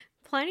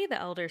Pliny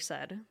the Elder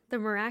said, "The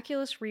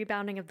miraculous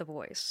rebounding of the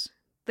voice.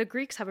 The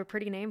Greeks have a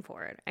pretty name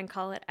for it and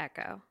call it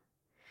echo."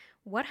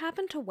 What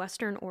happened to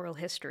Western oral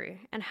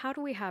history, and how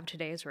do we have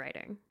today's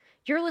writing?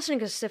 You're listening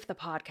to Sift the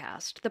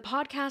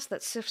podcast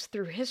that sifts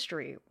through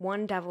history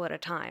one devil at a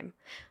time.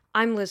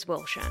 I'm Liz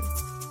Wilshin.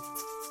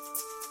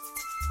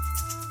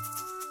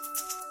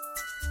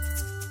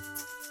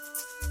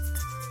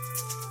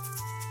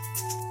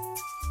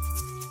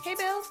 Hey,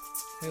 Bill.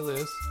 Hey,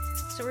 Liz.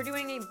 So we're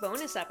doing a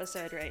bonus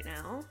episode right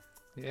now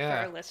for Yeah.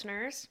 our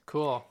listeners.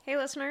 Cool. Hey,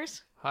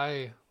 listeners.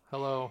 Hi.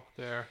 Hello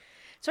there.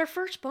 It's our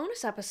first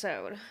bonus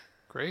episode.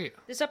 Great.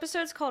 This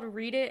episode's called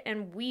Read It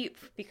and Weep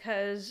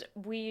because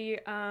we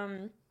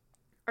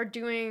are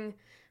doing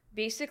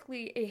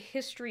basically a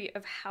history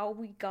of how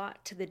we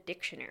got to the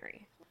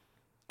dictionary.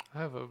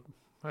 I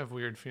have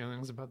weird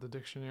feelings about the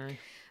dictionary.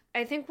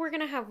 I think we're going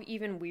to have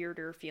even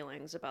weirder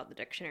feelings about the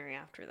dictionary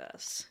after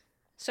this.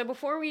 So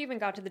before we even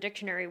got to the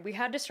dictionary, we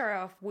had to start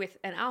off with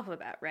an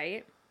alphabet,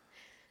 right?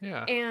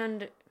 Yeah.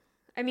 And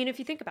I mean, if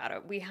you think about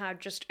it, we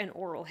had just an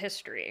oral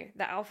history.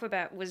 The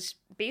alphabet was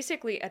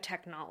basically a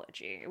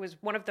technology. It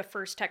was one of the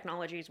first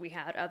technologies we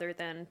had, other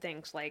than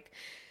things like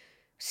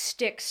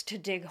sticks to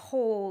dig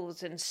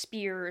holes and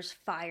spears,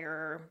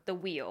 fire, the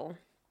wheel.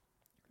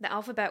 The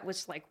alphabet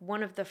was like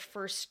one of the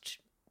first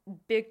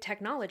big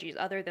technologies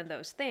other than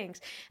those things.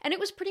 And it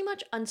was pretty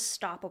much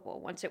unstoppable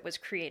once it was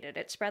created.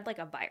 It spread like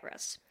a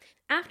virus.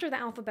 After the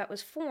alphabet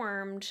was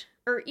formed,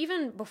 or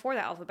even before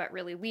the alphabet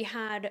really, we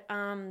had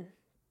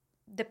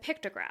the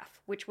pictograph,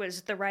 which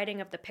was the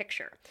writing of the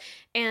picture.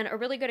 And a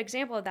really good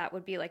example of that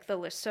would be like the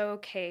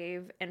Lascaux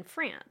cave in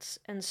France.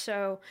 And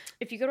so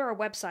if you go to our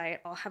website,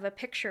 I'll have a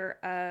picture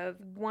of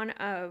one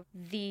of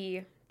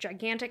the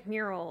gigantic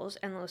murals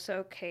in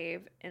Lascaux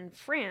cave in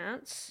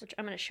France, which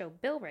I'm going to show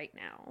Bill right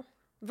now.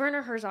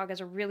 Werner Herzog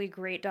has a really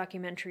great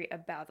documentary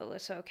about the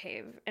Lascaux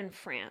cave in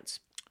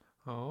France.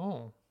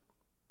 Oh.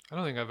 I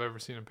don't think I've ever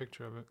seen a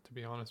picture of it, to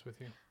be honest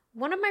with you.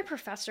 One of my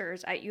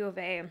professors at U of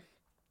A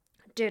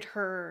did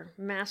her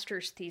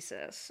master's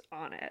thesis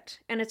on it,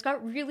 and it's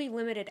got really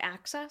limited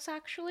access,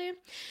 actually.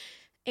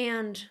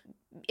 And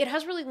it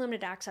has really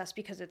limited access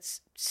because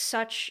it's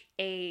such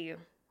a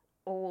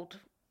old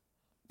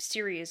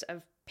series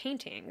of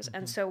paintings.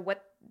 And so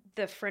what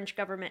the French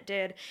government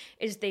did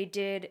is they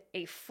did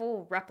a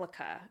full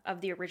replica of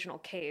the original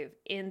cave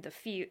in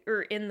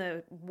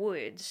the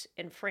woods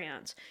in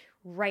France,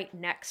 right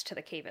next to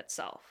the cave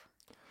itself,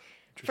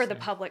 for the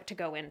public to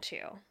go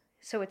into.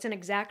 So it's an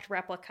exact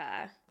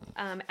replica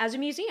as a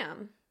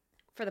museum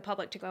for the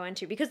public to go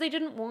into because they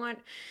didn't want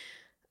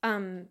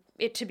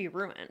it to be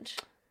ruined.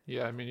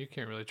 Yeah, I mean, you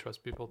can't really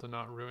trust people to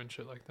not ruin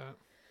shit like that.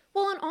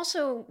 Well, and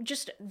also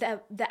just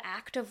the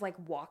act of like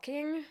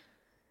walking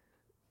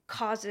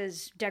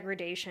causes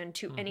degradation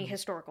to any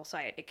historical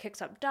site. It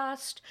kicks up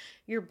dust,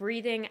 you're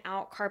breathing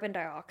out carbon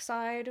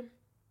dioxide,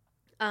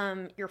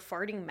 you're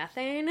farting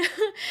methane.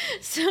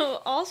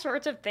 So all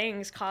sorts of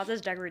things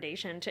causes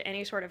degradation to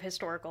any sort of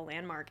historical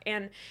landmark.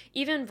 And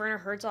even Werner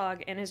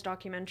Herzog in his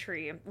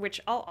documentary,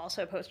 which I'll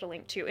also post a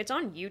link to, it's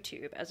on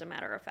YouTube as a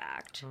matter of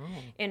fact,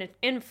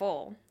 in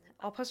full.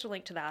 I'll post a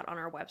link to that on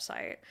our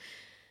website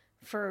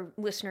for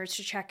listeners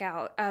to check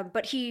out.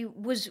 But he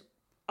was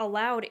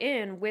allowed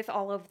in with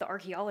all of the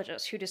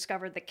archaeologists who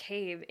discovered the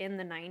cave in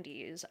the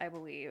 90s, I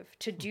believe,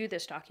 to do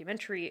this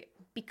documentary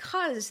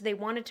because they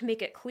wanted to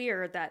make it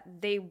clear that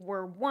they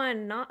were,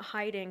 one, not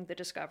hiding the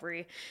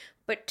discovery,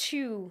 but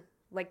two,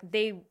 like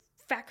they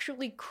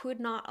factually could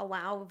not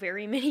allow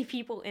very many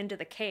people into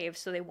the cave,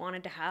 so they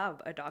wanted to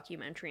have a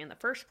documentary in the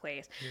first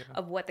place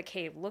of what the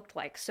cave looked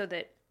like so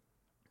that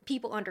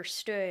people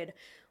understood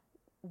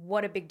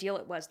what a big deal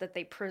it was that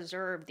they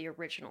preserved the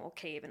original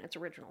cave in its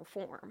original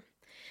form.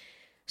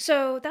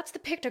 So that's the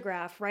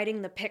pictograph,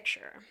 writing the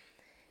picture.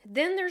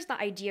 Then there's the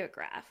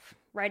ideograph,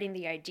 writing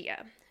the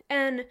idea.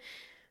 And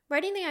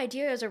writing the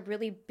idea is a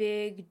really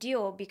big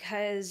deal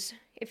because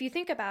if you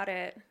think about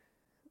it,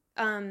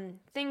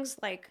 things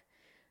like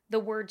the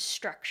word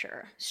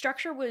structure.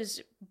 Structure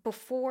was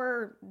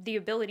before the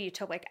ability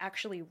to like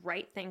actually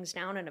write things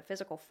down in a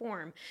physical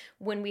form.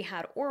 When we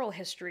had oral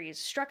histories,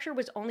 structure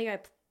was only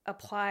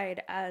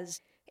applied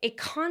as a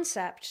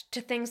concept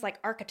to things like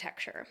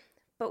architecture.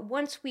 But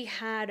once we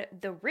had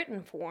the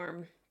written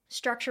form,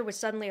 structure was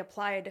suddenly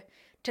applied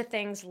to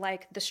things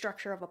like the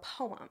structure of a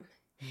poem.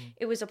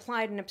 It was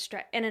applied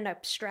in an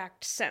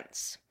abstract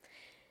sense.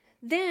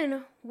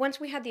 Then, once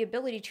we had the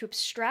ability to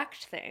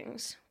abstract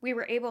things, we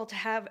were able to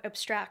have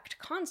abstract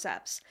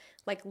concepts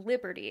like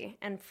liberty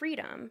and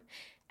freedom.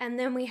 And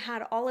then we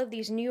had all of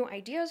these new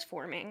ideas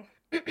forming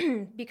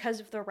because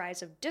of the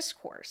rise of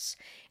discourse.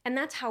 And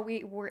that's how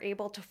we were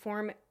able to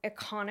form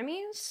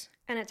economies,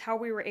 and it's how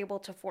we were able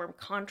to form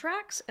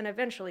contracts, and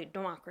eventually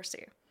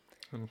democracy.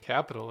 And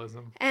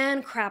capitalism.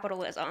 And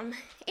capitalism.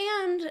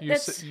 And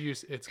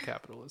it's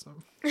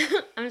capitalism.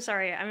 I'm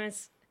sorry,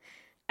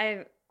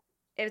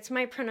 it's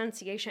my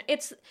pronunciation.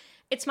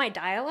 It's my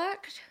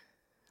dialect.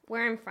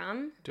 Where I'm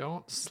from?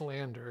 Don't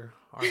slander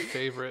our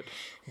favorite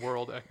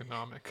world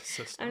economic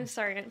system. I'm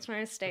sorry, it's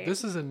my state.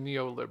 This is a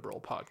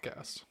neoliberal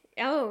podcast.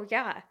 Oh,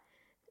 yeah.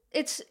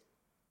 It's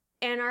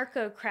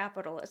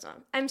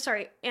anarcho-capitalism. I'm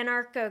sorry,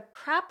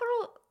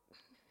 anarcho-capital...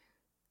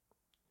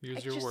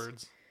 Use your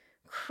words.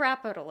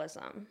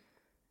 Capitalism.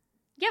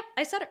 Yep,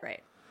 I said it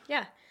right.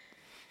 Yeah.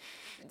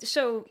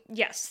 So,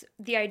 yes,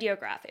 the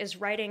ideograph is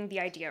writing the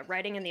idea,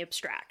 writing in the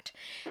abstract.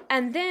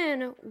 And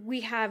then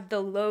we have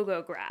the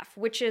logograph,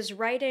 which is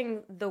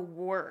writing the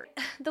word.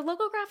 The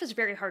logograph is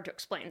very hard to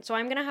explain, so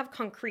I'm going to have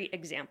concrete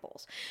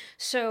examples.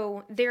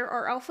 So, there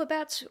are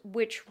alphabets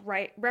which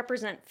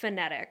represent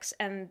phonetics,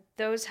 and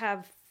those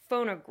have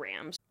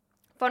phonograms.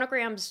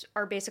 Phonograms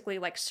are basically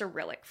like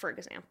Cyrillic, for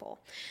example.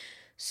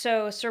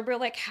 So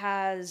Cyrillic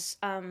has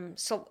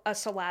a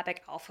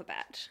syllabic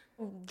alphabet.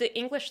 The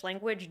English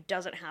language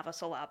doesn't have a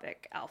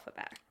syllabic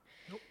alphabet.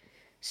 Nope.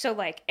 So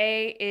like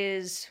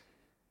it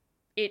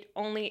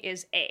only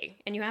is A,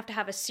 and you have to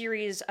have a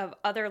series of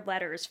other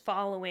letters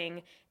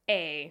following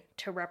A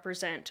to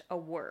represent a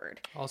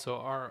word. Also,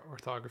 our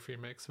orthography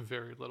makes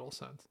very little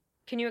sense.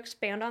 Can you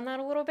expand on that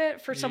a little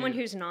bit for someone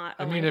who's not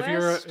a linguist?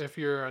 linguist? if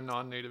you're a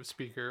non-native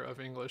speaker of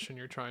English and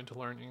you're trying to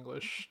learn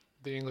English,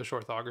 the English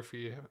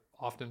orthography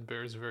often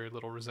bears very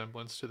little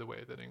resemblance to the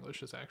way that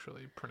English is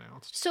actually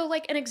pronounced. So,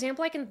 like, an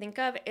example I can think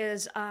of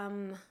is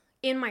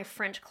in my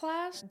French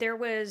class, there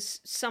was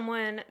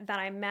someone that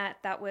I met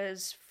that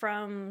was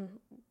from,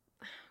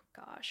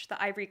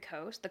 the Ivory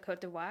Coast, the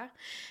Côte d'Ivoire,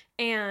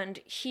 and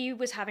he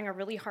was having a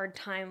really hard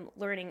time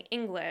learning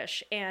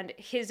English, and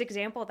his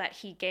example that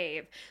he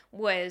gave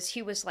was,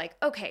 he was like,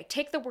 okay,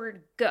 take the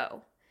word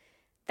go.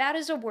 That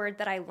is a word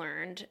that I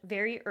learned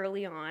very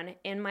early on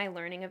in my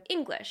learning of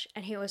English.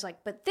 And he was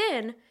like, but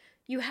then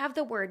you have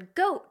the word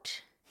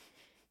goat.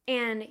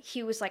 And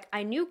he was like,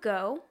 I knew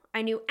go,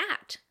 I knew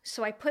at.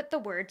 So I put the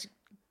words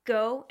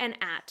go and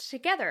at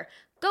together.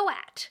 Go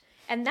at.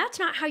 And that's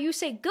not how you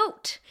say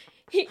goat.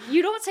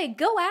 You don't say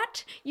go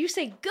at, you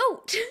say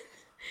goat.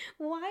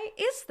 Why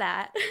is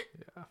that?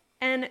 Yeah.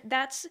 And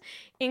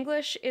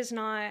English is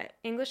not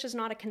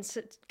a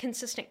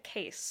consistent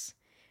case.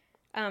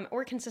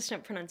 Or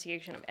consistent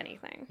pronunciation of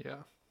anything. Yeah.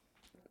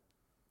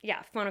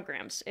 Yeah,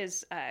 phonograms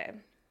is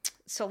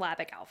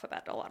syllabic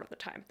alphabet a lot of the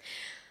time.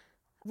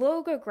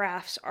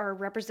 Logographs are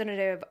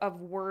representative of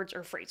words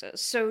or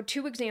phrases. So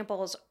 2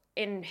 examples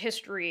in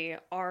history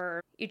are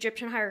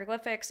Egyptian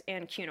hieroglyphics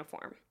and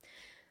cuneiform.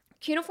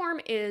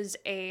 Cuneiform is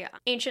an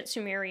ancient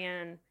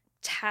Sumerian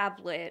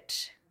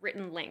tablet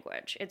written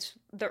language. It's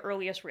the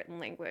earliest written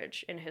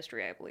language in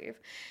history, I believe.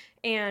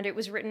 And it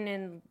was written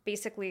in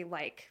basically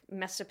like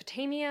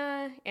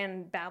Mesopotamia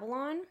and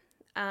Babylon.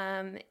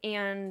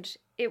 And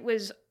it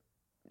was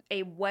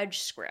a wedge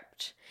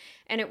script.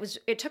 And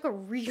it took a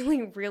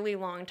really, really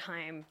long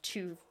time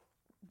to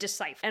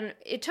decipher. And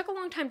it took a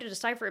long time to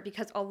decipher it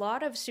because a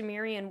lot of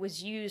Sumerian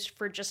was used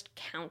for just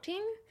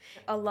counting.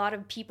 A lot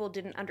of people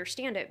didn't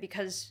understand it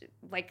because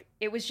like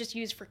it was just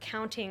used for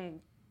counting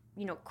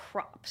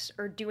crops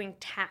or doing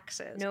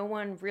taxes. No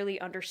one really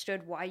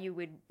understood why you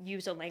would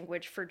use a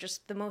language for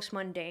just the most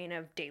mundane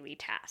of daily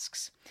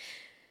tasks.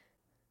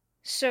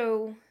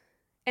 So,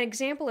 an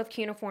example of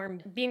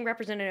cuneiform being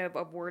representative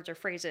of words or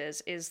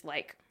phrases is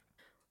like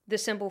the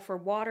symbol for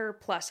water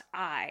plus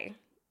I,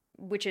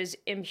 which is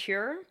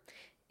impure.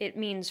 It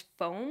means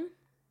foam,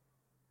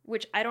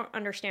 which I don't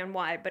understand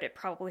why, but it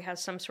probably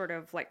has some sort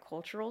of like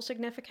cultural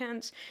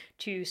significance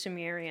to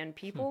Sumerian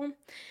people.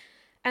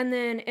 And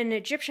then in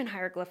Egyptian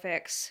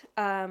hieroglyphics,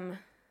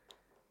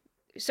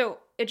 so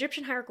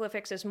Egyptian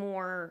hieroglyphics is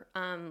more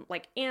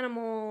like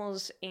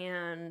animals,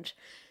 and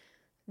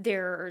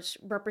there's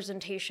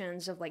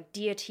representations of like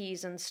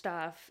deities and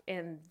stuff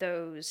in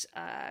those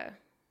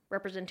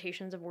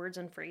representations of words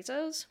and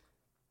phrases.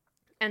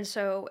 And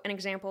so an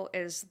example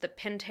is the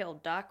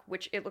pin-tailed duck,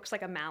 which it looks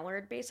like a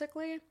mallard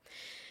basically.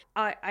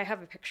 I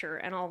have a picture,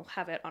 and I'll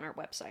have it on our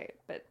website,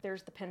 but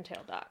there's the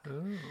pin-tailed duck.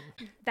 Ooh.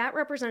 That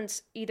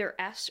represents either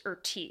S or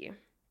T,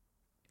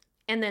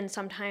 and then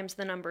sometimes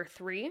the number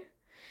 3.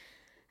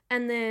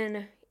 And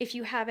then if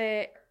you have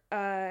it,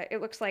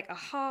 it looks like a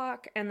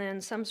hawk, and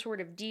then some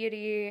sort of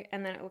deity,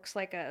 and then it looks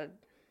like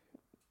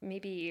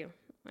maybe,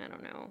 I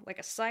don't know, like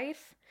a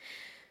scythe.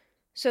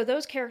 So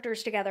those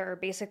characters together are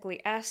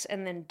basically S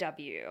and then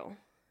W,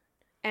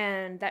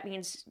 and that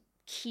means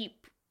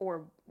keep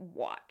or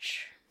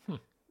watch.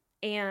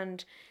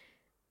 And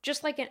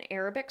just like in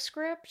Arabic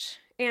script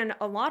and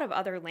a lot of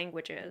other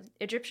languages,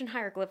 Egyptian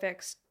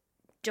hieroglyphics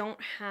don't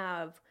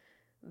have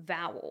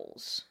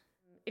vowels.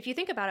 If you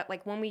think about it,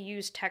 like when we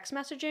use text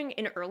messaging,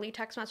 in early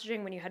text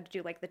messaging, when you had to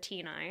do like the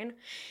T9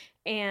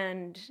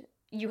 and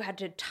you had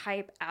to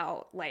type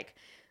out like,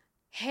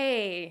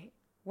 hey,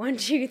 1,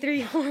 2,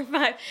 3, 4,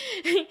 5,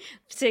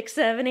 6,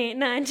 7, 8,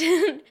 9,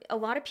 10. A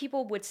lot of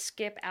people would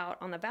skip out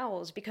on the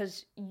vowels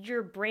because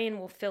your brain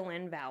will fill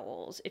in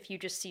vowels if you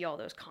just see all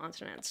those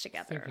consonants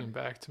together. Thinking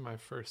back to my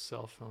first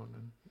cell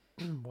phone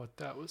and what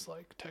that was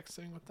like,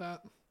 texting with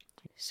that.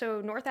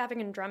 So North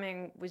African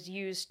drumming was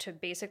used to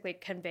basically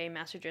convey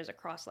messages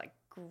across like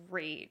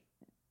great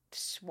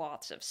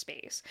swaths of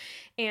space.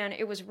 And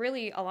it was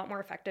really a lot more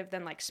effective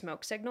than like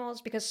smoke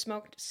signals, because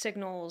smoke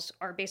signals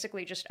are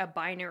basically just a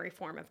binary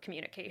form of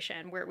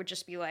communication where it would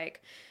just be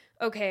like,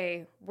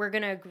 okay, we're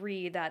going to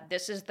agree that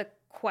this is the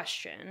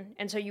question.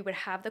 And so you would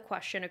have the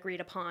question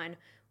agreed upon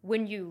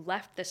when you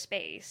left the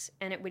space,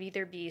 and it would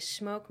either be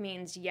smoke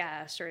means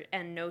yes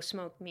and no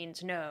smoke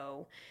means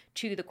no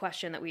to the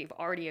question that we've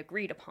already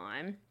agreed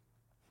upon.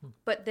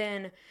 But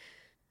then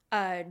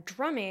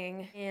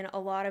drumming in a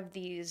lot of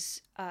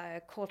these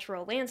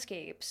cultural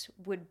landscapes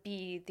would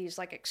be these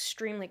like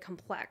extremely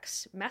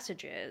complex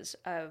messages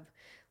of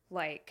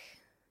like,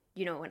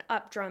 you know, an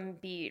up drum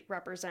beat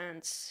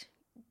represents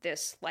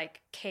this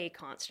like K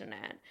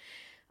consonant,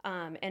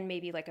 and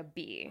maybe like a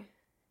B.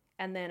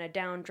 And then a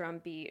down drum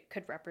beat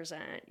could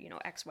represent, you know,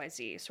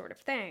 XYZ sort of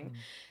thing.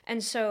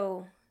 And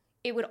so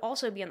it would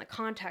also be in the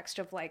context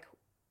of like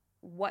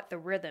what the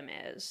rhythm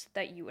is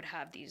that you would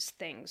have these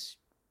things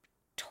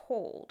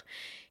told.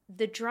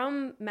 The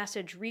drum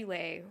message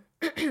relay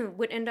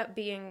would end up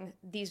being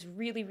these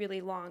really,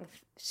 really long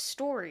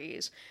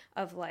stories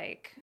of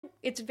like,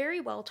 it's very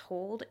well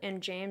told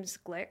in James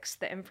Glick's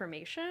The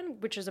Information,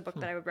 which is a book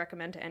that I would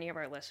recommend to any of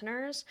our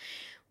listeners,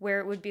 where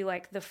it would be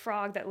like the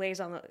frog that lays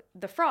on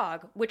the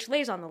frog, which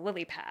lays on the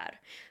lily pad,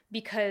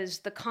 because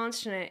the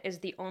consonant is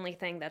the only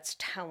thing that's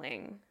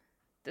telling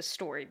the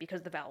story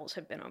because the vowels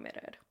have been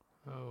omitted.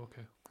 Oh,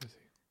 okay. I see.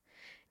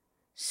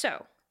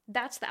 So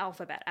that's the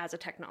alphabet as a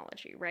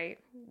technology, right?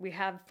 We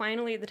have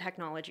finally the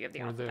technology of the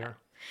alphabet. There.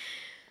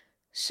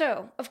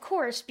 So, of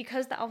course,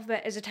 because the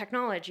alphabet is a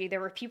technology,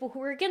 there were people who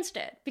were against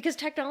it because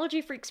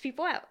technology freaks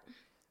people out.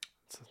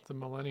 The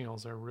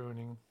millennials are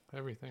ruining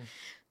everything.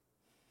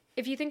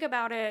 If you think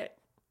about it,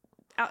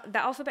 the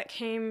alphabet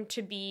came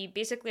to be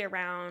basically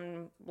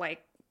around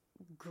like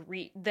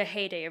the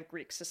heyday of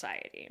Greek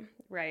society,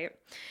 right?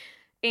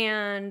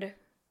 And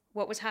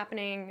what was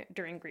happening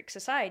during Greek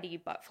society,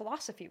 but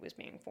philosophy was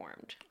being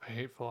formed. I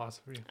hate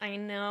philosophy. I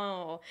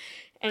know.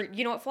 And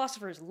you know what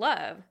philosophers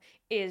love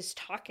is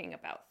talking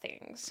about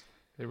things.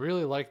 They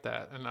really like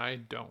that, and I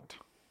don't.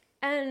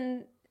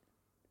 And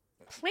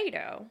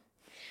Plato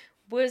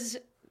was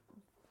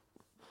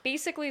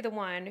basically the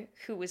one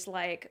who was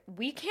like,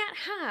 we can't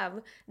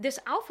have this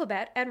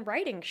alphabet and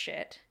writing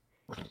shit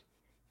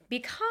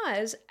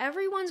because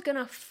everyone's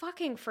gonna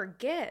fucking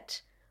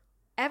forget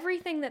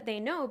everything that they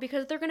know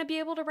because they're going to be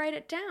able to write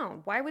it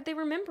down. Why would they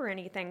remember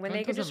anything when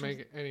they can just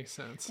make any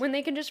sense? When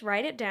they can just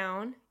write it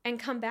down and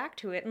come back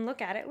to it and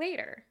look at it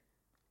later.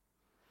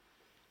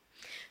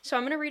 So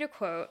I'm going to read a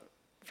quote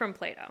from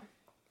Plato.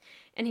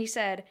 And he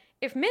said,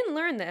 "If men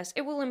learn this,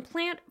 it will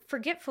implant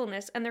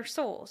forgetfulness in their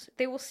souls.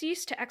 They will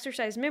cease to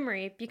exercise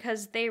memory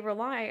because they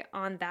rely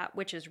on that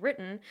which is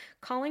written,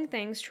 calling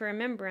things to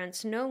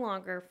remembrance no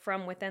longer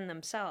from within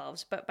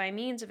themselves, but by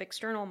means of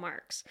external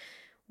marks.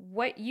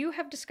 What you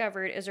have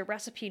discovered is a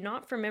recipe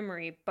not for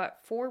memory, but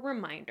for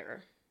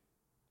reminder."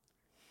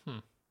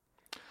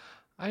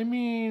 I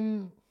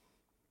mean,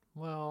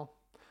 well,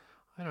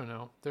 I don't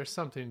know. There's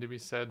something to be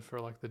said for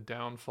like the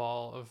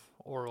downfall of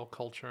oral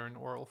culture and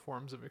oral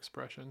forms of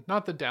expression.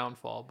 Not the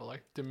downfall, but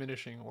like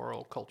diminishing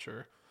oral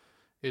culture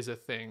is a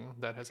thing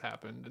that has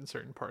happened in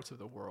certain parts of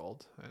the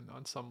world. And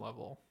on some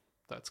level,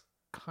 that's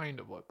kind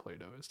of what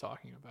Plato is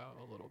talking about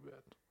a little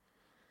bit.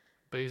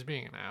 But he's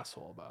being an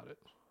asshole about it.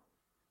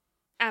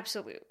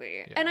 Absolutely.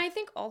 Yeah. And I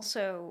think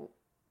also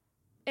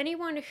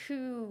anyone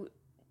who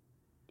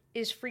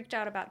is freaked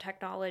out about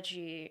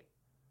technology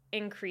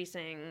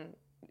increasing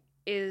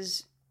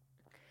is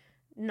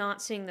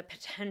not seeing the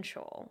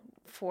potential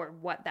for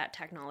what that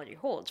technology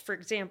holds. For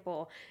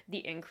example,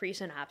 the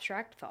increase in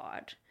abstract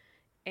thought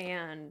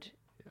and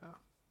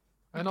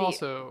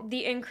also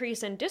the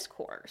increase in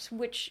discourse,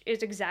 which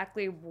is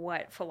exactly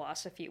what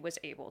philosophy was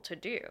able to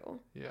do.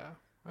 Yeah.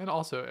 And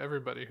also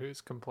everybody who's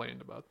complained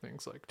about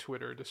things like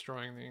Twitter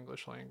destroying the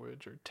English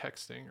language or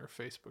texting or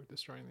Facebook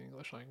destroying the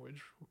English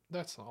language,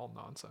 that's all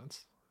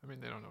nonsense. I mean,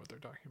 they don't know what they're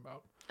talking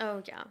about.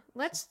 Oh, yeah.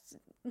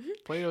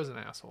 Plato's an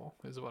asshole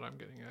is what I'm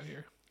getting at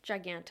here.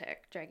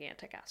 Gigantic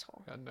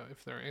asshole. No,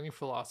 if there are any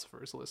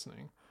philosophers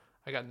listening,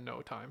 I got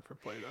no time for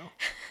Plato.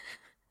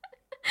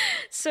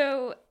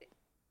 So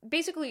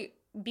basically,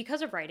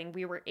 because of writing,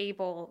 we were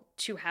able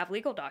to have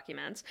legal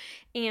documents,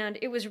 and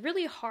it was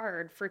really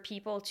hard for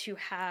people to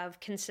have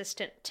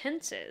consistent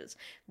tenses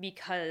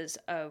because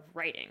of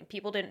writing.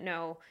 People didn't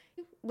know,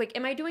 like,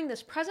 am I doing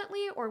this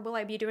presently, or will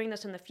I be doing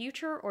this in the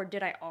future, or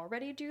did I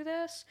already do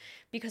this?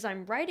 Because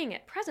I'm writing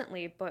it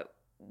presently, but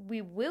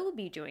we will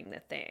be doing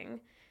the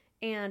thing,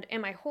 and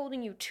am I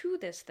holding you to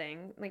this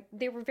thing? Like,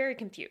 they were very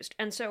confused.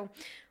 And so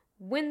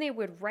when they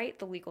would write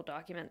the legal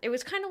document, it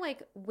was kind of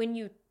like when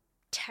you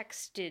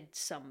texted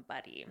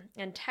somebody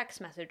and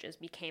text messages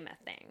became a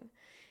thing,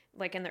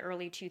 like in the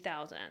early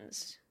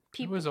 2000s.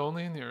 It was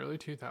only in the early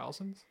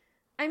 2000s?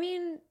 I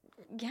mean,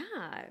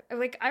 yeah.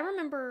 Like, I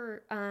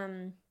remember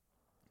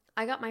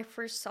I got my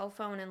first cell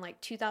phone in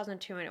like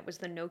 2002, and it was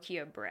the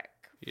Nokia brick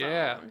phone.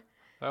 Yeah.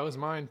 That was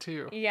mine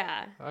too.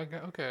 Yeah.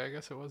 Okay, I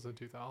guess it was the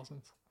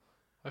 2000s.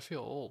 I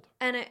feel old.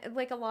 And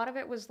like a lot of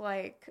it was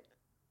like,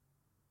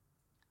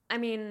 I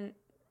mean,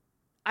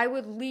 I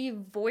would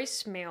leave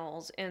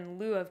voicemails in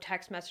lieu of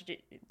text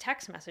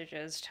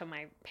messages to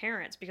my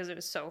parents because it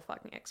was so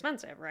fucking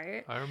expensive,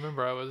 right? I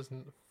remember I was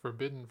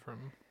forbidden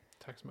from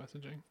text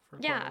messaging for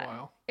quite a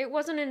while. It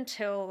wasn't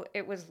until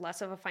it was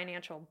less of a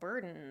financial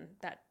burden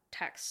that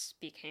texts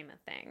became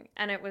a thing.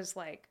 And it was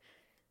like,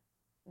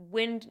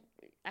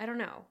 I don't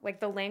know, like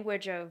the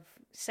language of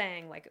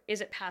saying, like,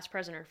 is it past,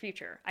 present, or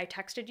future? I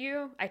texted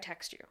you, I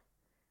text you.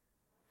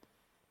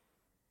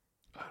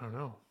 I don't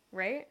know.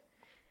 Right?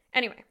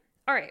 Anyway,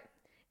 all right.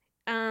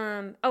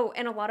 Oh,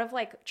 and a lot of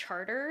like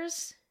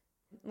charters,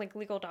 like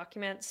legal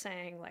documents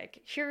saying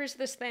like, here's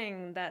this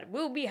thing that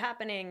will be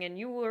happening and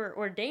you were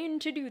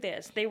ordained to do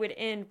this. They would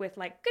end with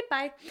like,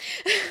 goodbye,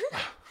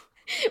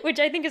 which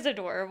I think is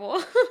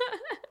adorable.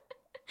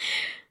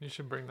 You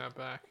should bring that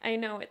back. I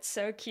know, it's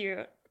so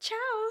cute. Ciao.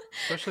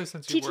 Especially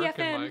since you work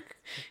in TTFN. like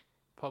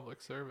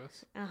public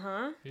service.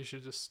 Uh-huh. You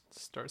should just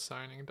start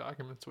signing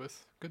documents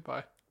with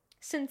goodbye.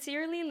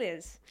 Sincerely,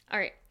 Liz. All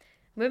right.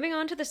 Moving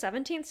on to the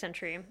 17th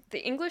century,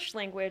 the English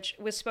language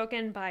was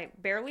spoken by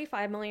barely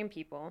 5 million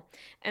people,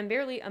 and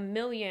barely 1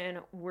 million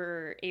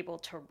were able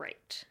to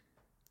write.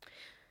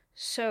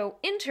 So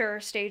enter,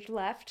 stage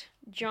left,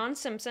 John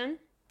Simpson.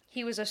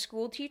 He was a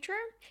school teacher,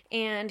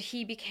 and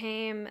he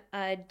became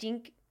a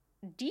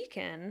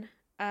deacon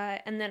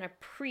and then a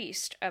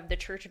priest of the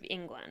Church of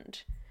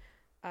England,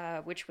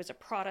 which was a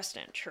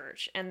Protestant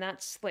church. And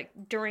that's like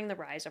during the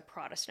rise of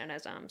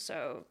Protestantism.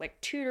 So like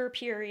Tudor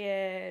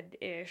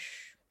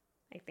period-ish,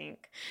 I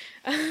think.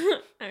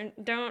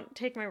 Don't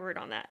take my word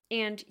on that.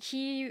 And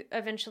he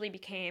eventually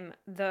became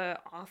the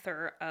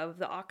author of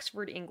the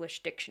Oxford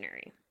English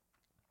Dictionary.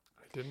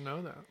 I didn't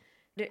know that.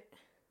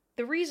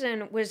 The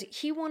reason was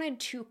he wanted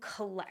to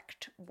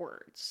collect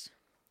words.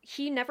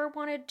 He never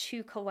wanted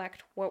to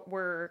collect what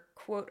were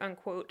quote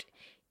unquote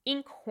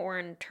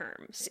inkhorn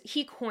terms.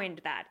 He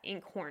coined that,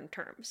 inkhorn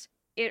terms.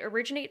 It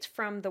originates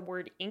from the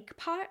word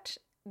inkpot,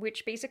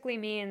 which basically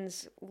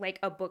means like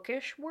a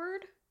bookish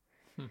word.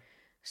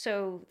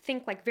 So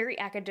think like very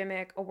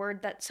academic, a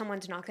word that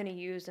someone's not going to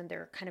use in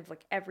their kind of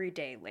like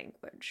everyday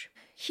language.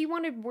 He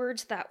wanted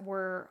words that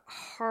were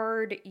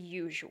hard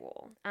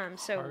usual.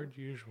 Hard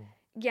usual.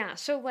 Yeah,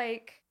 so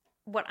like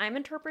what I'm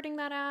interpreting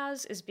that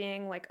as is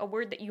being like a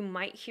word that you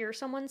might hear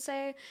someone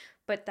say,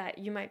 but that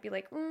you might be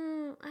like,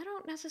 I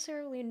don't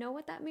necessarily know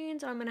what that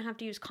means, and I'm going to have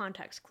to use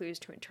context clues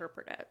to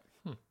interpret it.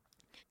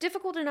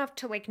 Difficult enough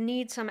to like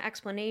need some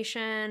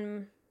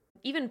explanation,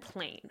 even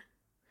plain.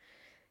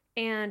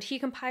 And he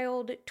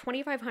compiled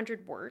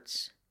 2,500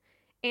 words,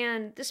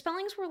 and the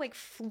spellings were like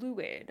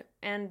fluid,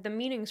 and the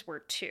meanings were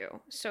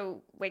too.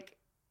 So like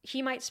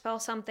he might spell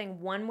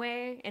something one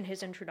way in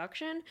his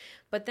introduction,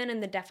 but then in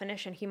the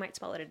definition he might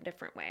spell it a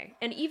different way.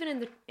 And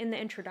even in the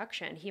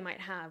introduction, he might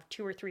have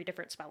 2 or 3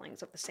 different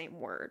spellings of the same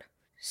word.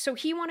 So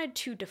he wanted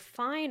to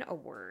define a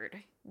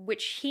word,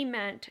 which he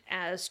meant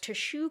as to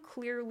shew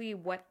clearly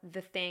what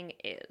the thing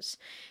is.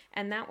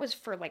 And that was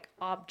for like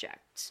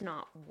objects,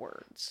 not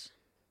words.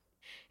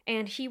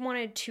 And he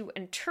wanted to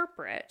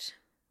interpret,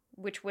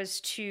 which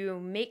was to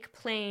make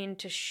plain,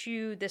 to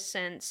shew the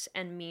sense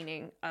and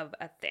meaning of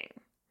a thing.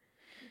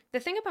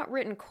 The thing about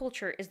written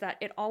culture is that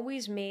it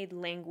always made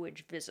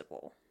language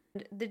visible.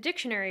 The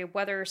dictionary,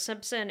 whether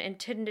Simpson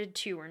intended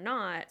to or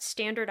not,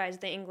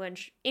 standardized the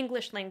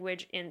English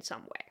language in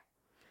some way.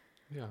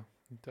 Yeah,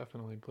 it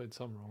definitely played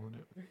some role in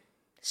it.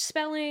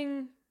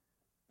 Spelling,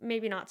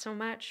 maybe not so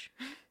much.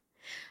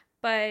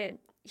 But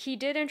he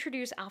did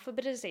introduce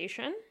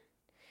alphabetization.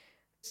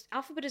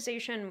 How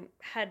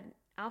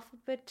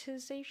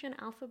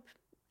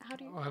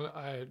do you...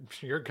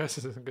 Your guess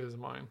is as good as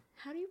mine.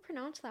 How do you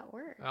pronounce that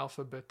word?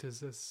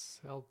 Alphabetization?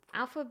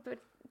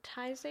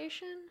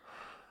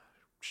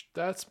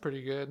 That's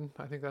pretty good.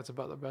 I think that's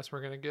about the best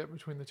we're going to get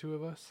between the two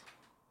of us.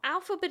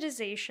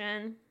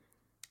 Alphabetization.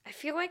 I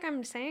feel like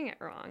I'm saying it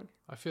wrong.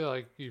 I feel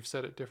like you've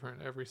said it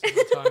different every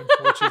single time,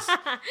 which is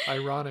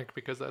ironic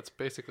because that's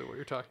basically what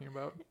you're talking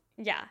about.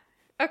 Yeah.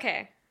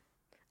 Okay.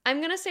 I'm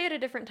going to say it a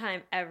different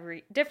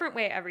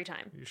way every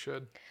time. You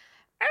should.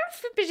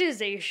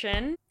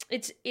 Alphabetization.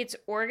 It's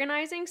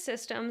organizing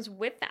systems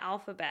with the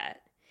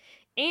alphabet.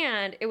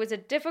 And it was a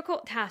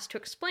difficult task to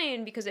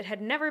explain because it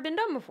had never been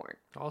done before.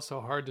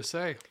 Also hard to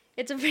say.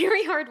 It's a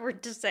very hard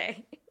word to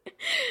say.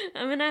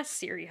 I'm going to ask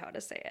Siri how to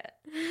say it.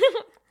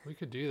 We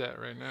could do that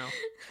right now.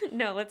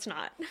 No, let's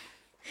not.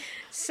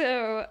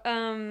 So,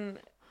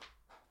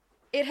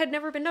 it had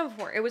never been done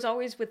before. It was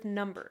always with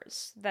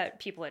numbers that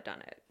people had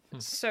done it.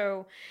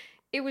 So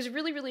it was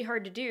really, really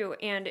hard to do.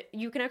 And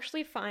you can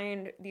actually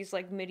find these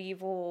like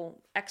medieval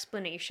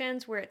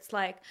explanations where it's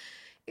like,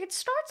 it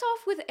starts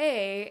off with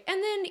A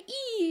and then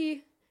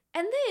E,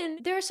 and then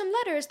there are some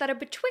letters that are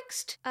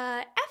betwixt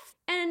F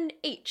and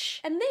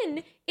H, and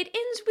then it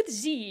ends with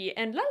Z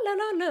and la la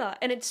la la.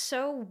 And it's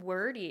so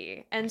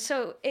wordy. And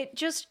so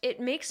it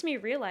makes me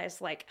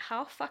realize like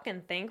how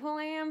fucking thankful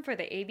I am for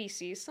the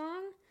ABC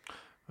song.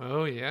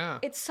 Oh, yeah.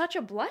 It's such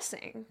a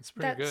blessing It's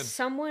pretty that good.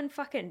 someone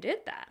fucking did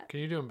that. Can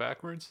you do them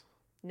backwards?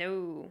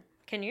 No.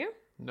 Can you?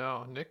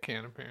 No, Nick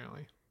can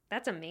apparently.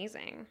 That's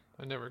amazing.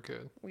 I never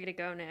could. Way to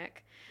go,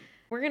 Nick.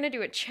 We're going to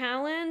do a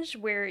challenge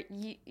where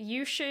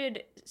you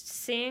should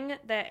sing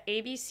the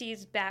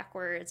ABCs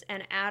backwards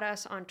and add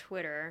us on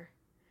Twitter.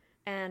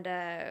 And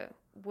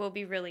we'll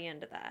be really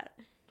into that.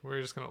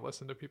 We're just going to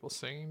listen to people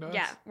singing to us?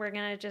 Yeah, we'll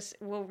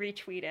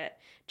retweet it.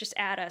 Just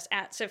add us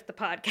at SIF the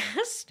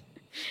podcast.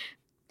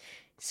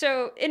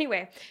 So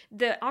anyway,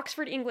 the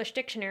Oxford English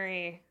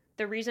Dictionary,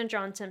 the reason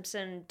John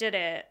Simpson did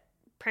it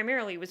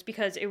primarily was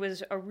because it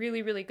was a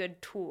really, really good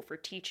tool for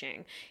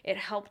teaching. It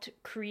helped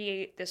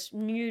create this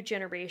new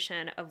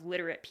generation of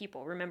literate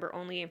people. Remember,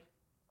 only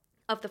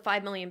of the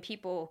 5 million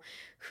people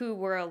who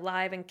were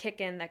alive and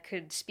kicking that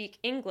could speak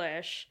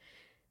English,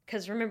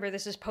 because remember,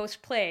 this is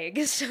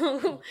post-plague,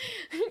 so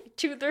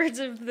 2/3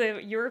 of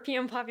the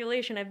European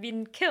population have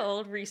been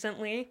killed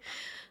recently.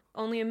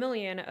 Only 1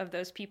 million of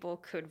those people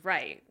could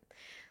write.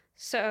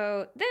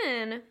 So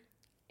then,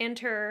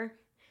 enter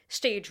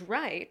stage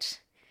right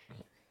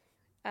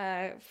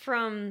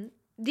from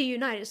the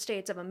United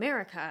States of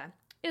America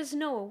is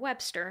Noah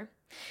Webster.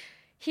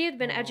 He had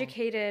been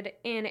educated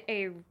in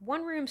a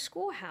one-room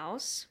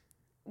schoolhouse,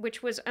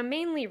 which was a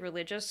mainly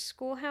religious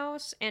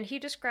schoolhouse, and he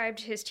described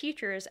his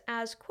teachers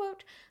as,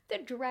 quote, the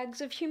dregs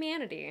of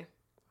humanity.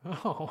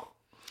 Oh.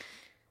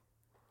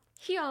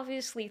 He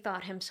obviously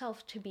thought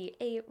himself to be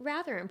a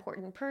rather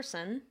important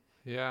person.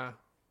 Yeah.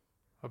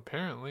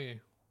 Apparently.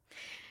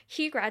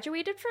 He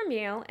graduated from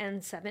Yale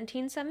in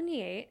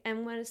 1778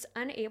 and was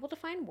unable to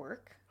find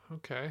work.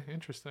 Okay,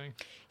 interesting.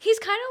 He's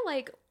kind of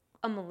like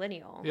a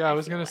millennial. Yeah, I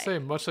was feel going to like. say,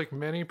 much like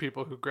many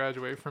people who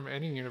graduate from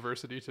any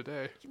university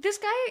today. This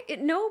guy,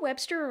 Noah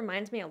Webster,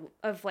 reminds me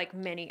of like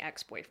many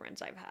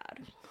ex-boyfriends I've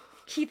had.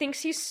 He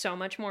thinks he's so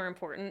much more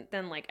important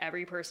than like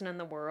every person in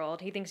the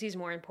world. He thinks he's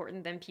more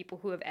important than people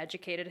who have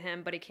educated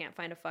him, but he can't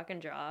find a fucking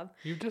job.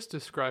 You just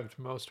described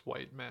most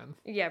white men.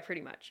 Yeah,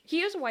 pretty much.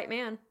 He is a white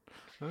man.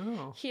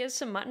 Oh. He has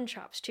some mutton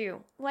chops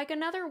too, like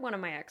another one of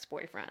my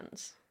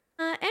ex-boyfriends.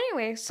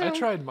 Anyway, so I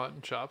tried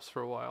mutton chops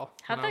for a while.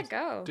 How'd that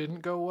go?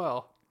 Didn't go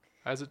well.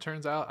 As it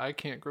turns out, I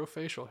can't grow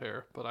facial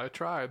hair, but I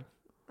tried.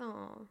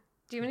 Oh,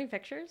 do you have any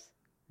pictures?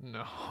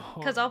 No.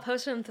 Because I'll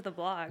post them to the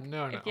blog.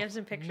 No. If you have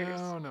some pictures.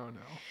 No.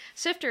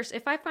 Sifters,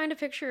 if I find a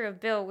picture of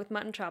Bill with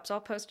mutton chops,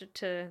 I'll post it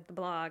to the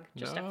blog.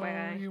 Just no,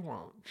 FYI. you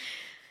won't.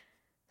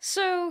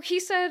 So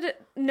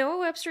Noah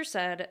Webster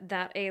said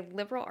that a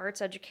liberal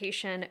arts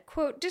education,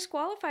 quote,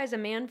 disqualifies a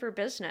man for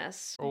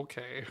business.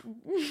 Okay.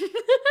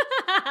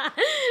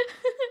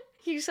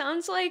 He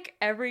sounds like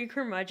every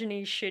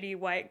curmudgeon-y, shitty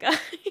white guy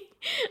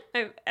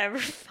I've ever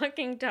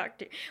fucking talked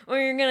to. Or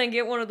you're gonna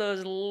get one of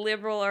those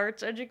liberal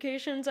arts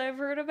educations I've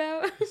heard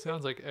about.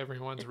 Sounds like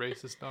everyone's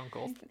racist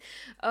uncle.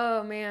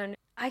 Oh, man.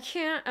 I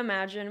can't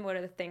imagine what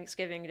a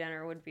Thanksgiving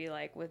dinner would be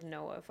like with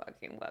Noah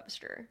fucking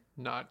Webster.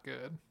 Not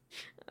good.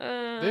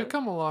 They've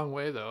come a long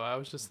way, though. I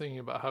was just thinking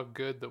about how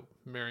good the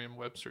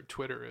Merriam-Webster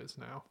Twitter is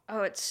now.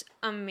 Oh, it's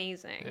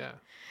amazing. Yeah.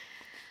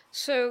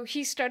 So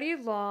he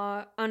studied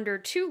law under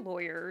 2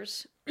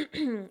 lawyers.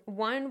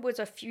 One was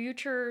a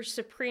future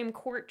Supreme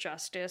Court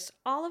Justice,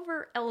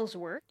 Oliver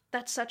Ellsworth.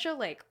 That's such a,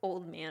 like,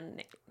 old man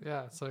name.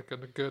 Yeah, it's like a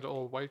good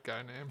old white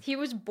guy name. He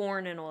was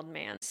born an old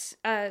man.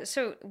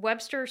 So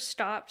Webster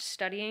stopped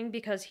studying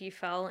because he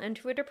fell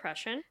into a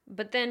depression,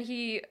 but then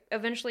he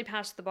eventually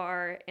passed the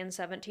bar in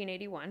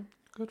 1781.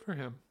 Good for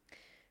him.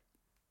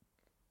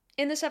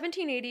 In the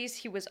 1780s,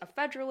 he was a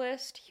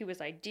Federalist. He was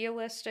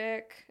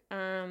idealistic.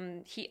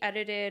 He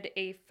edited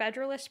a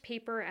Federalist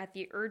paper at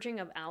the urging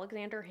of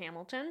Alexander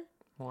Hamilton.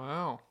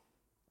 Wow.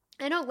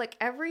 I know, like,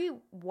 every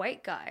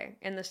white guy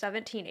in the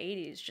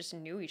 1780s just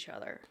knew each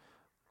other.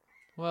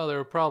 Well, there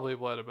were probably,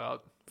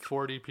 about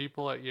 40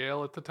 people at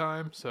Yale at the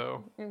time,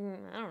 so I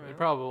don't know. they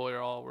probably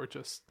all were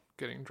just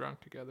getting drunk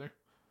together.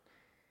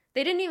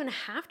 They didn't even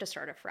have to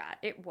start a frat.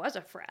 It was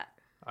a frat.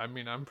 I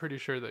mean, I'm pretty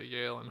sure that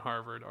Yale and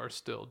Harvard are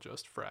still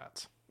just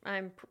frats.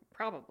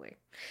 Probably.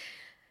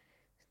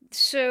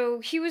 So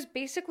he was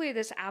basically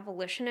this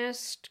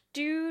abolitionist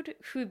dude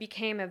who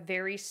became a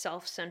very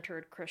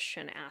self-centered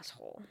Christian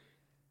asshole.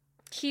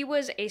 He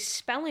was a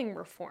spelling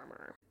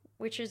reformer,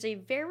 which is a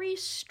very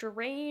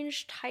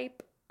strange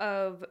type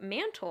of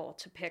mantle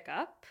to pick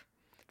up.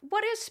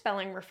 What is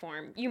spelling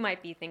reform? You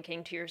might be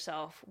thinking to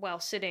yourself while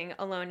sitting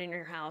alone in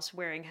your house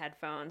wearing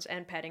headphones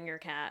and petting your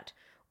cat.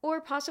 Or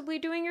possibly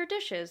doing your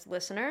dishes,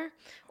 listener.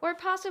 Or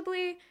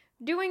possibly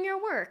doing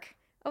your work,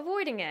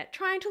 avoiding it,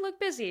 trying to look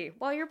busy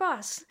while your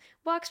boss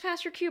walks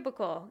past your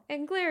cubicle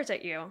and glares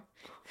at you.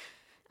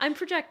 I'm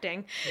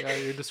projecting. Yeah,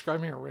 you're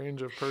describing a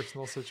range of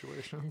personal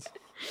situations,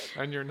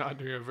 and you're not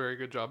doing a very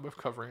good job of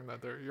covering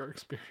that they're your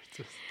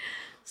experiences.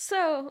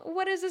 So,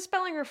 what is a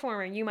spelling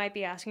reformer? You might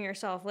be asking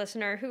yourself,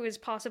 listener, who is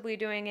possibly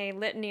doing a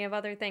litany of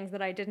other things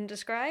that I didn't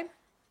describe.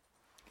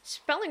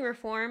 Spelling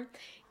reform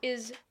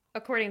is,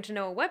 according to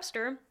Noah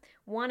Webster,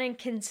 wanting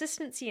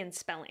consistency in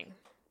spelling.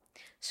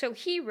 So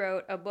he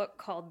wrote a book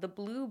called The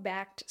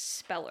Blue-Backed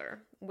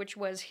Speller, which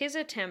was his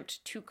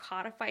attempt to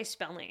codify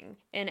spelling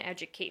in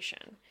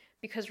education.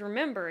 Because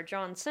remember,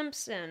 John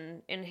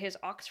Simpson, in his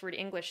Oxford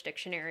English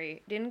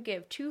Dictionary, didn't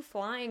give two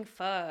flying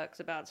fucks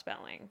about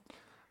spelling.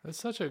 That's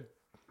such a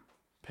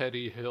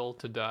petty hill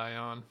to die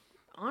on.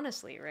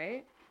 Honestly,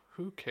 right?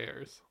 Who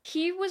cares?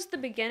 He was the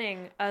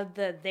beginning of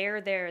the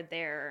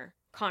there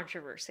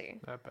controversy.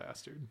 That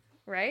bastard.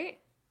 Right?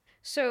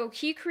 So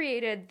he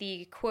created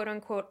the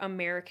quote-unquote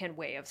American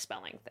way of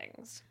spelling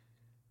things.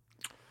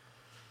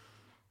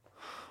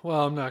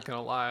 Well, I'm not going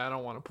to lie. I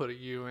don't want to put a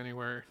U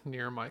anywhere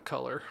near my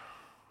color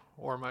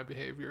or my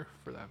behavior,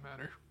 for that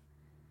matter.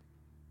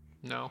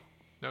 No.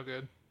 No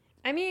good.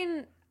 I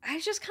mean, I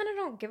just kind of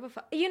don't give a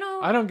fuck. You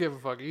know, I don't give a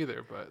fuck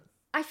either, but...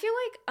 I feel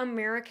like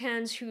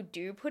Americans who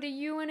do put a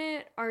U in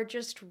it are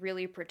just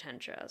really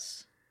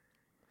pretentious.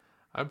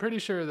 I'm pretty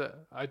sure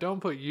that I don't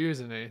put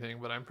U's in anything,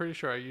 but I'm pretty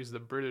sure I use the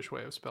British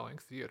way of spelling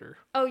theater.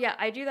 Oh yeah,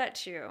 I do that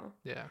too.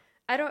 Yeah.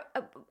 I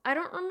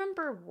don't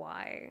remember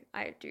why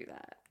I do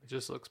that. It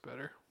just looks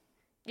better.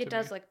 It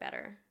does look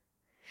better.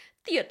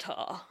 Theater.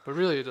 But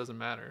really, it doesn't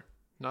matter.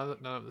 None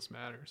of this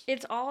matters.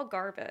 It's all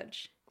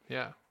garbage.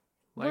 Yeah.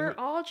 We're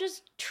all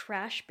just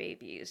trash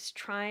babies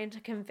trying to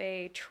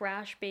convey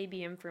trash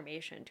baby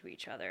information to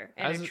each other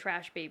in a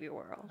trash baby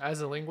world.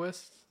 As a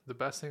linguist, the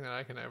best thing that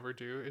I can ever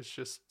do is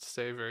just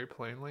say very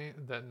plainly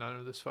that none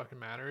of this fucking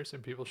matters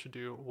and people should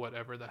do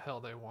whatever the hell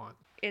they want.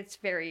 It's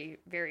very,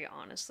 very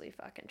honestly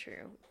fucking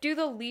true. Do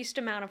the least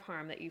amount of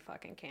harm that you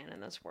fucking can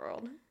in this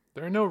world.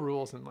 There are no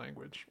rules in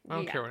language. I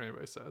don't care what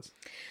anybody says.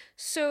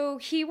 So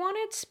he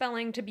wanted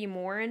spelling to be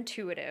more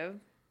intuitive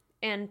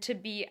and to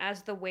be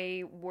as the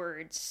way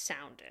words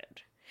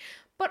sounded.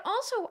 But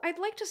also, I'd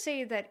like to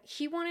say that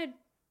he wanted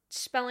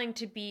spelling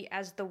to be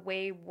as the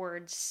way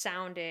words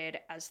sounded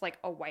as like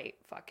a white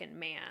fucking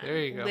man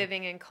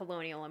living in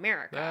colonial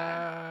America.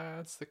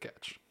 That's the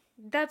catch.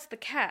 That's the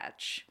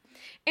catch.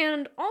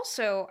 And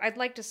also, I'd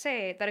like to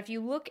say that if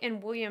you look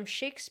in William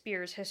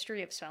Shakespeare's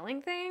history of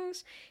spelling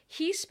things,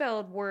 he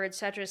spelled words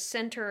such as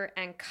center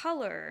and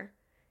color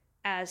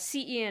as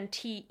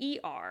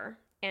center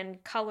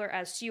and color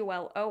as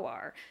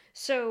color.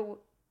 So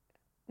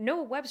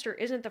Noah Webster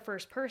isn't the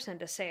first person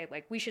to say,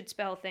 like, we should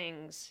spell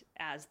things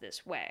as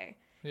this way.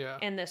 Yeah.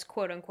 In this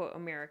quote-unquote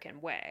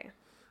American way.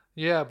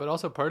 Yeah, but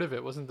also part of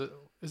it isn't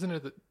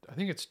it that I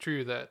think it's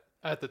true that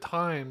at the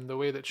time, the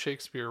way that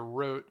Shakespeare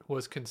wrote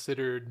was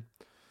considered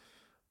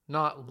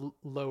not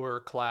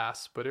lower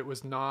class, but it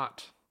was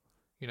not,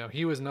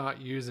 he was not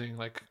using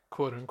like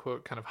quote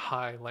unquote kind of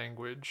high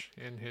language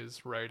in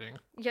his writing.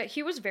 Yeah,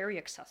 he was very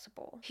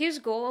accessible. His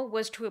goal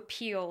was to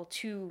appeal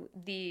to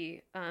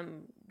the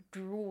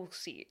drool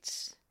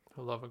seats.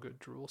 I love a good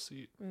drool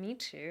seat. Me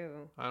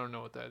too. I don't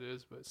know what that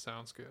is, but it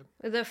sounds good.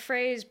 The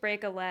phrase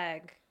break a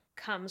leg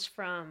comes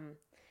from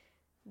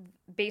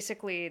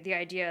basically the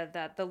idea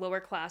that the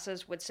lower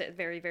classes would sit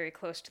very, very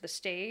close to the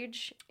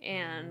stage,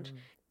 and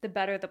the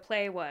better the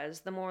play was,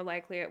 the more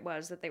likely it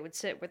was that they would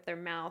sit with their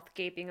mouth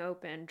gaping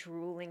open,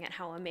 drooling at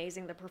how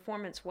amazing the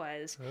performance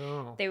was.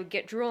 Oh. They would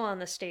get drool on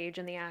the stage,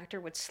 and the actor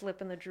would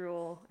slip in the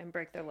drool and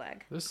break their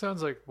leg. This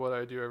sounds like what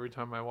I do every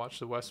time I watch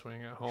The West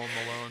Wing at home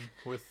alone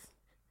with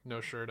no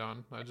shirt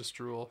on. I just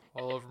drool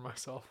all over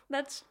myself.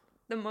 That's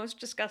the most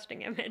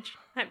disgusting image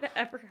I've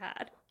ever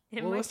had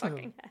in my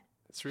fucking head.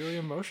 It's really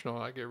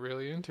emotional. I get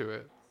really into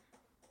it.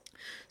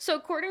 So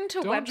according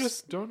to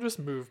Don't just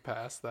move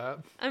past that.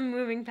 I'm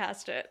moving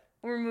past it.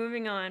 We're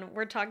moving on.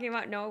 We're talking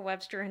about Noah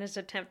Webster and his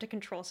attempt to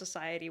control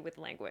society with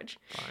language.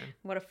 Fine.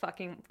 What a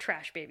fucking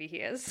trash baby he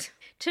is.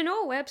 To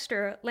Noah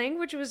Webster,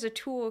 language was a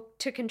tool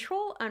to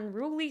control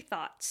unruly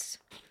thoughts.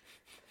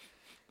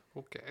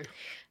 Okay.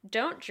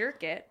 Don't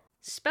jerk it.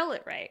 Spell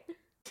it right.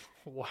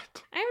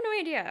 What? I have no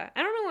idea.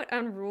 I don't know what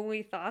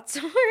unruly thoughts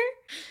are.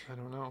 I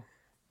don't know.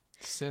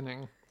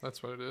 Sinning.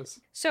 That's what it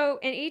is. So,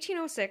 in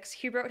 1806,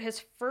 he wrote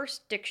his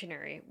first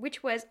dictionary,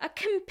 which was a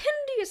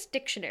compendious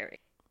dictionary.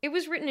 It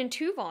was written in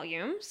 2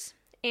 volumes,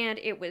 and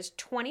it was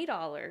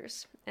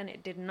 $20, and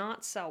it did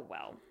not sell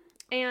well.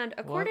 And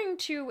according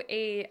to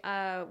a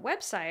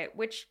website,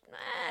 which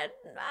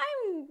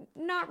I'm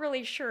not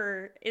really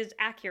sure is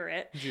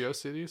accurate.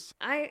 GeoCities?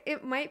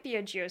 It might be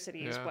a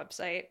GeoCities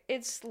website.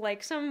 It's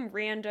like some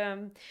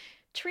random...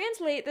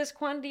 Translate this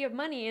quantity of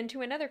money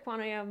into another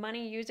quantity of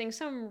money using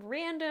some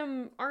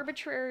random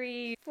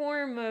arbitrary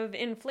form of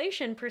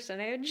inflation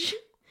percentage.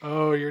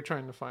 Oh, you're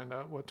trying to find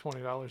out what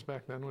 $20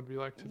 back then would be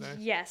like today?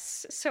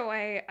 Yes. So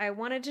I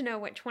wanted to know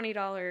what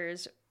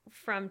 $20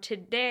 from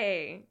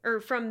today,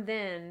 or from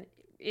then,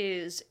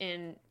 is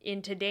in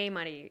today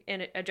money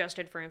and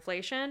adjusted for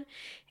inflation.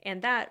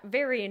 And that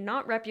very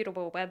not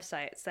reputable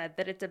website said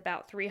that it's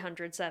about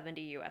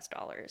 $370 US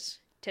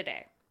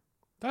today.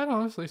 That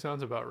honestly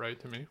sounds about right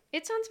to me.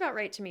 It sounds about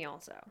right to me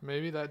also.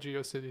 Maybe that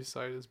GeoCities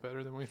site is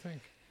better than we think.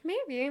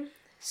 Maybe.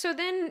 So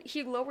then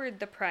he lowered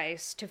the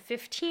price to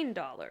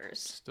 $15.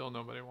 Still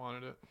nobody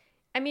wanted it.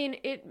 I mean,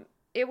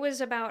 It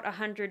was about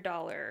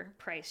 $100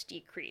 price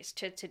decrease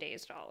to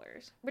today's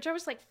dollars, which I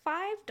was like,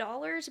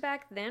 $5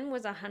 back then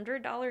was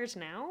 $100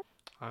 now?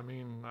 I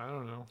mean, I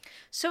don't know.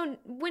 So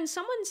when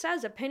someone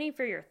says a penny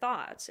for your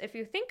thoughts, if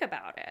you think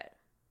about it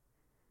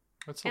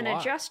That's a and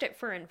lot. adjust it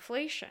for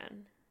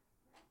inflation,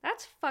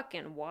 that's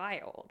fucking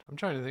wild. I'm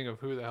trying to think of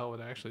who the hell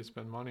would actually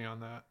spend money on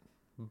that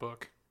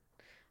book.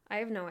 I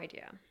have no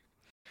idea.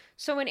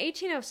 So in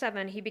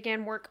 1807, he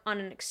began work on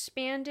an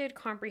expanded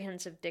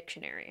comprehensive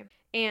dictionary.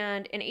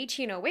 And in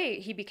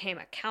 1808, he became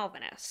a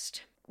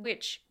Calvinist,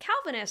 which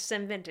Calvinists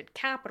invented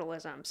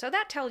capitalism. So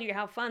that tells you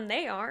how fun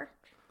they are.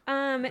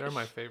 They're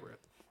my favorite.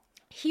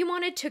 He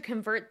wanted to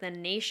convert the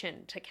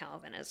nation to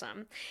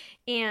Calvinism.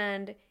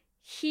 And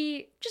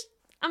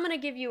I'm going to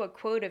give you a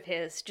quote of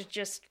his to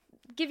just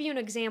give you an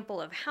example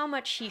of how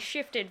much he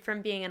shifted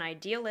from being an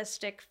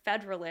idealistic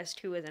federalist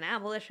who was an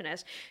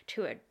abolitionist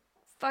to a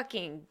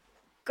fucking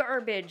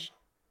garbage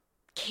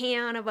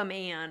can of a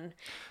man.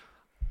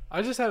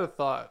 I just had a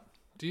thought.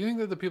 Do you think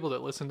that the people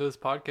that listen to this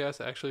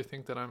podcast actually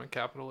think that I'm a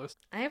capitalist?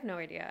 I have no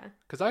idea.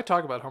 Because I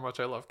talk about how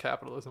much I love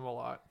capitalism a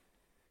lot.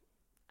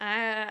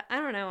 I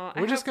don't know.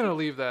 We're just going to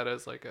leave that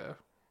as like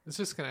it's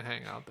just going to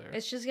hang out there.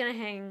 It's just going to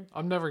hang.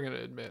 I'm never going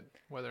to admit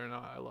whether or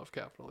not I love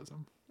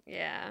capitalism.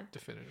 Yeah.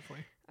 Definitively.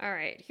 All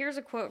right. Here's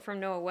a quote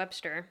from Noah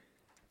Webster.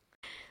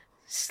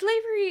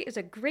 Slavery is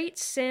a great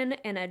sin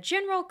and a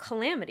general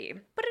calamity,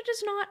 but it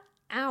is not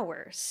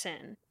our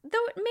sin,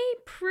 though it may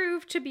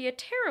prove to be a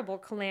terrible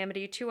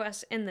calamity to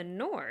us in the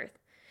North.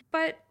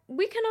 But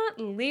we cannot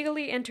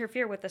legally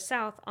interfere with the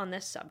South on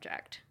this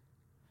subject.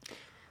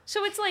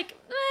 So it's like,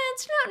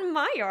 it's not in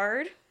my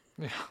yard.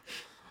 Yeah.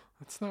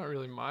 That's not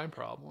really my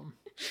problem.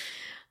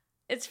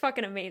 It's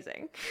fucking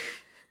amazing.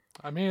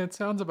 I mean, it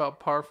sounds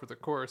about par for the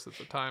course at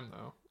the time,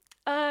 though.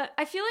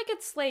 I feel like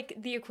it's like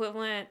the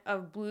equivalent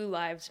of Blue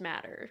Lives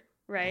Matter,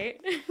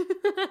 right?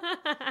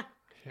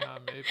 Yeah,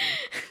 maybe.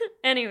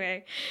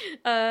 Anyway,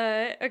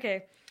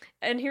 okay.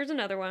 And here's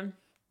another one.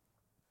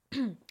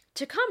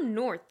 To come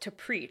north to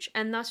preach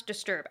and thus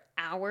disturb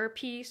our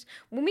peace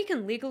when we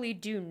can legally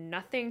do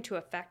nothing to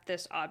affect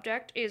this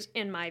object is,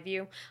 in my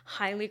view,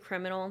 highly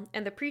criminal,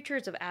 and the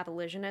preachers of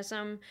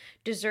abolitionism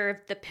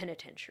deserve the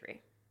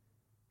penitentiary.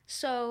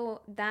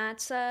 So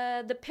that's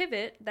the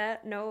pivot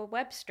that Noah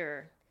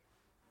Webster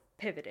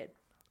pivoted.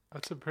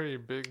 That's a pretty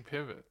big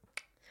pivot.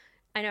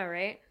 I know,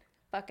 right?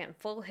 Fucking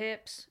full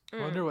hips.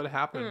 I wonder what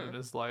happened in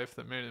his life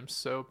that made him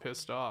so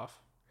pissed off.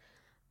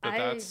 But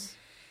that's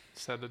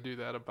said to do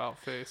that about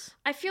face.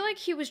 I feel like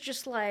he was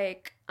just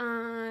like,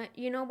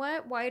 you know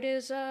what? White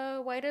is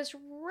right.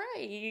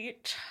 I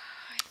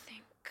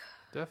think.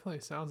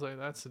 Definitely sounds like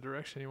that's the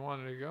direction he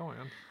wanted to go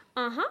in.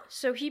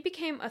 So he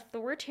became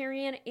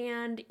authoritarian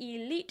and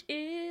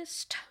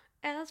elitist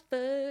as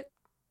fuck.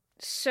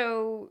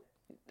 So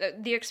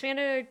the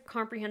Expanded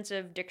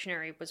Comprehensive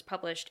Dictionary was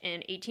published in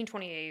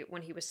 1828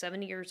 when he was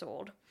 70 years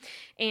old,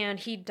 and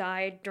he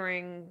died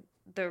during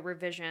the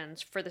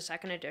revisions for the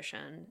second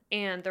edition,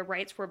 and the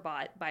rights were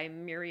bought by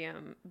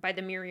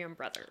the Merriam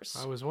brothers.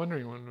 I was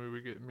wondering when we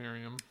would get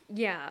Merriam.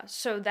 Yeah,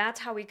 so that's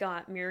how we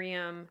got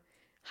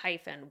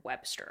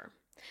Merriam-Webster.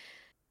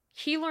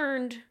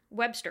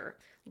 Webster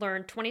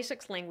learned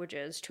 26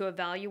 languages to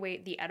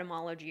evaluate the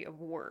etymology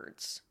of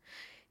words.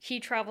 He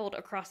traveled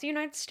across the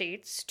United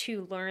States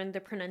to learn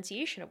the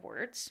pronunciation of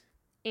words,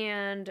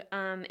 and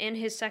in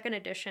his second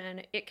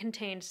edition, it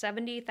contained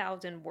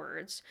 70,000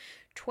 words,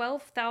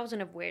 12,000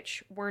 of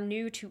which were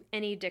new to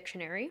any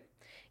dictionary,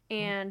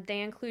 and they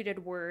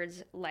included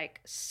words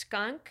like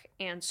skunk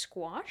and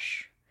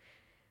squash.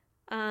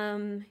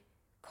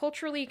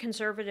 Culturally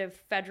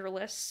conservative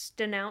Federalists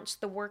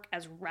denounced the work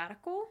as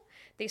radical.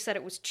 They said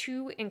it was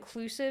too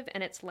inclusive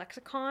in its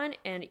lexicon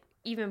and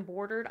even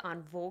bordered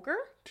on vulgar.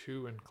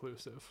 Too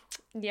inclusive.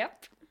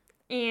 Yep.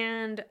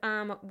 And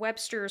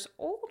Webster's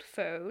old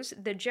foes,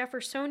 the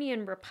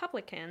Jeffersonian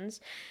Republicans,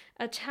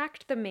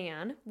 attacked the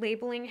man,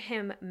 labeling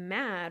him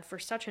mad for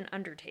such an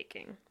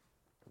undertaking.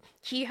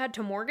 He had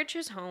to mortgage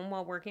his home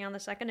while working on the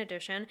second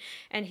edition,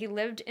 and he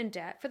lived in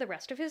debt for the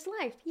rest of his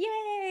life.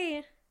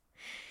 Yay!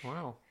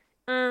 Wow.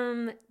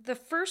 The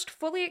first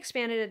fully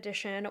expanded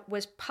edition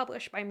was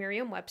published by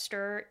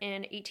Merriam-Webster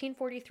in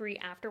 1843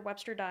 after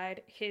Webster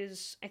died.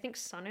 His, I think,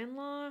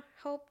 son-in-law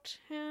helped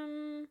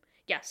him.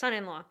 Yeah,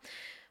 son-in-law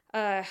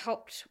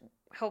helped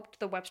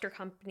the Webster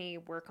Company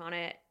work on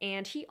it,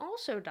 and he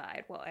also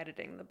died while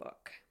editing the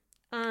book.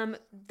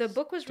 The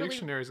book was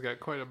Dictionary's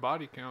got quite a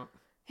body count.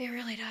 It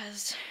really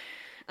does.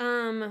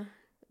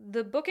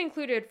 The book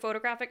included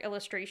photographic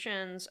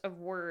illustrations of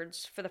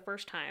words for the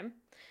first time.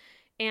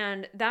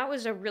 And that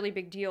was a really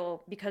big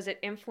deal because it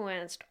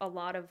influenced a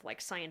lot of like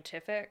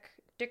scientific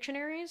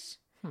dictionaries.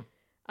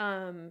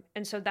 And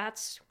so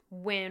that's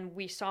when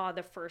we saw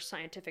the first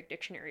scientific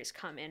dictionaries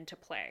come into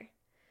play.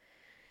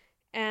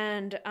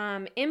 And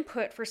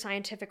input for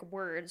scientific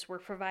words were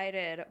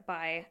provided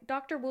by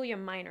Dr.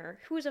 William Minor,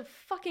 who was a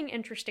fucking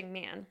interesting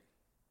man.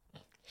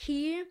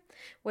 He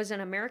was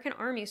an American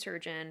Army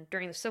surgeon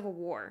during the Civil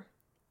War,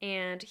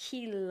 and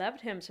he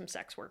loved him some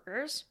sex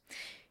workers.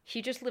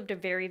 He just lived a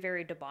very,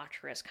 very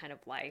debaucherous kind of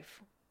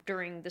life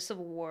during the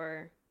Civil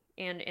War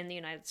and in the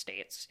United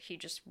States. He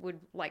just would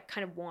like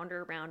kind of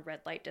wander around red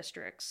light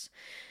districts.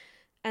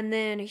 And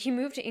then he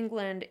moved to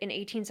England in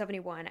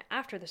 1871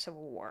 after the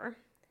Civil War.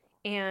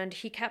 And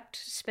he kept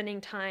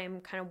spending time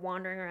kind of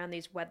wandering around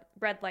these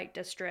red light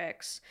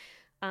districts,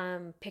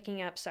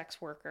 picking up sex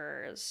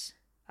workers.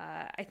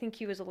 I think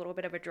he was a little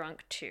bit of a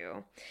drunk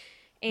too.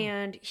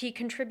 And he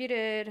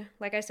contributed,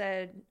 like I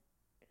said,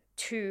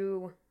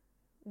 to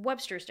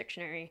Webster's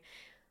Dictionary.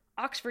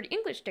 Oxford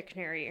English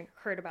Dictionary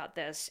heard about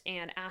this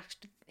and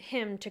asked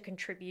him to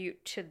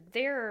contribute to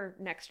their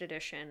next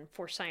edition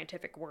for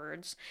scientific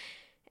words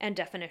and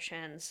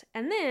definitions.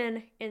 And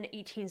then in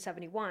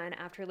 1871,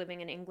 after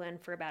living in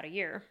England for about a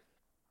year,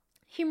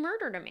 he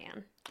murdered a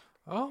man.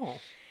 Oh.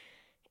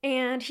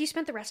 And he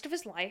spent the rest of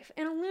his life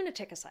in a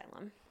lunatic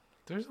asylum.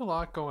 There's a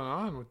lot going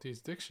on with these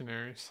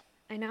dictionaries.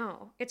 I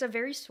know. It's a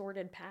very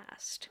sordid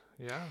past.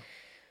 Yeah.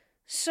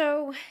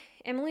 So,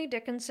 Emily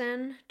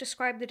Dickinson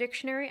described the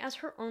dictionary as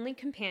her only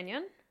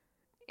companion,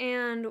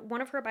 and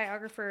one of her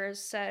biographers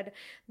said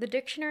the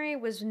dictionary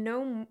was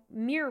no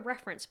mere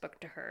reference book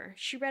to her.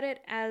 She read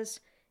it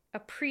as a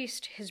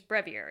priest his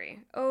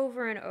breviary,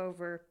 over and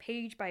over,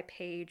 page by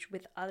page,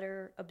 with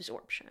utter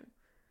absorption.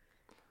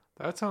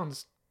 That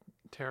sounds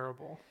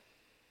terrible.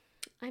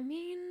 I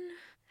mean,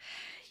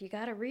 you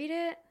gotta read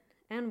it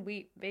and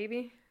weep,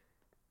 baby.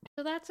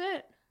 So that's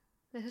it.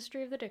 The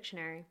history of the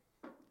dictionary.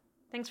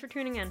 Thanks for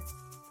tuning in.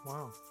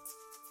 Wow.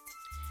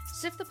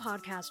 Sift the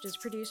Podcast is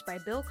produced by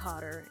Bill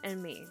Cotter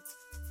and me.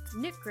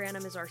 Nick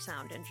Granum is our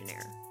sound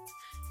engineer.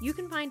 You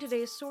can find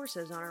today's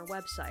sources on our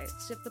website,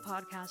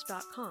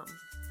 siftthepodcast.com.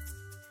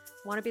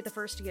 Want to be the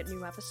first to get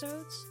new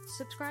episodes?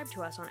 Subscribe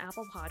to us on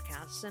Apple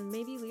Podcasts and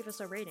maybe leave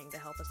us a rating to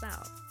help us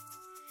out.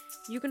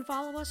 You can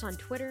follow us on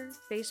Twitter,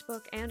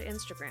 Facebook, and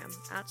Instagram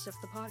at Sift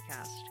the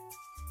Podcast.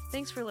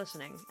 Thanks for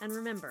listening, and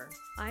remember,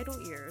 idle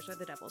ears are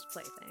the devil's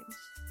playthings.